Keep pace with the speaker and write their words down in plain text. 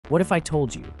What if I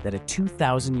told you that a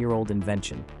 2,000-year-old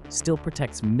invention still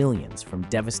protects millions from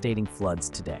devastating floods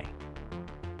today?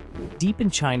 Deep in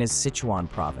China's Sichuan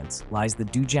province lies the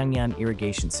Dujiangyan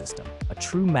Irrigation System, a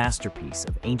true masterpiece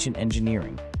of ancient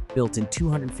engineering built in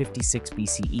 256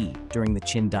 BCE during the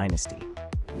Qin dynasty.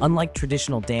 Unlike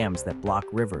traditional dams that block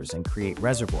rivers and create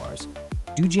reservoirs,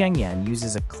 Dujiangyan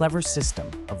uses a clever system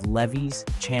of levees,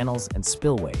 channels, and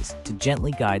spillways to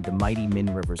gently guide the mighty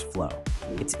Min River's flow.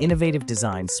 Its innovative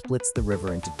design splits the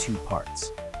river into two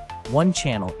parts. One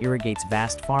channel irrigates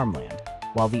vast farmland,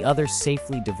 while the other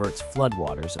safely diverts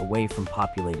floodwaters away from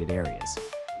populated areas.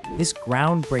 This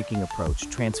groundbreaking approach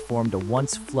transformed a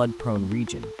once flood-prone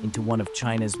region into one of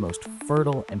China's most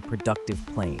fertile and productive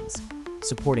plains,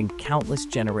 supporting countless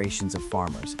generations of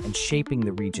farmers and shaping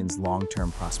the region's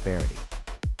long-term prosperity.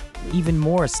 Even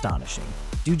more astonishing,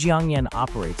 Dujiangyan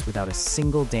operates without a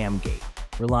single dam gate,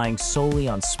 relying solely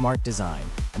on smart design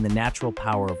and the natural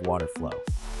power of water flow.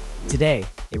 Today,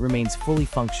 it remains fully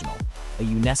functional, a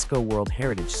UNESCO World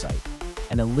Heritage Site,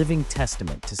 and a living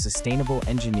testament to sustainable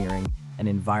engineering and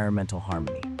environmental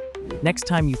harmony. Next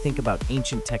time you think about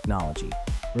ancient technology,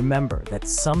 remember that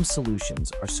some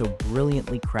solutions are so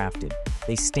brilliantly crafted,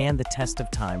 they stand the test of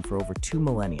time for over 2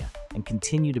 millennia and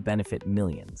continue to benefit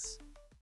millions.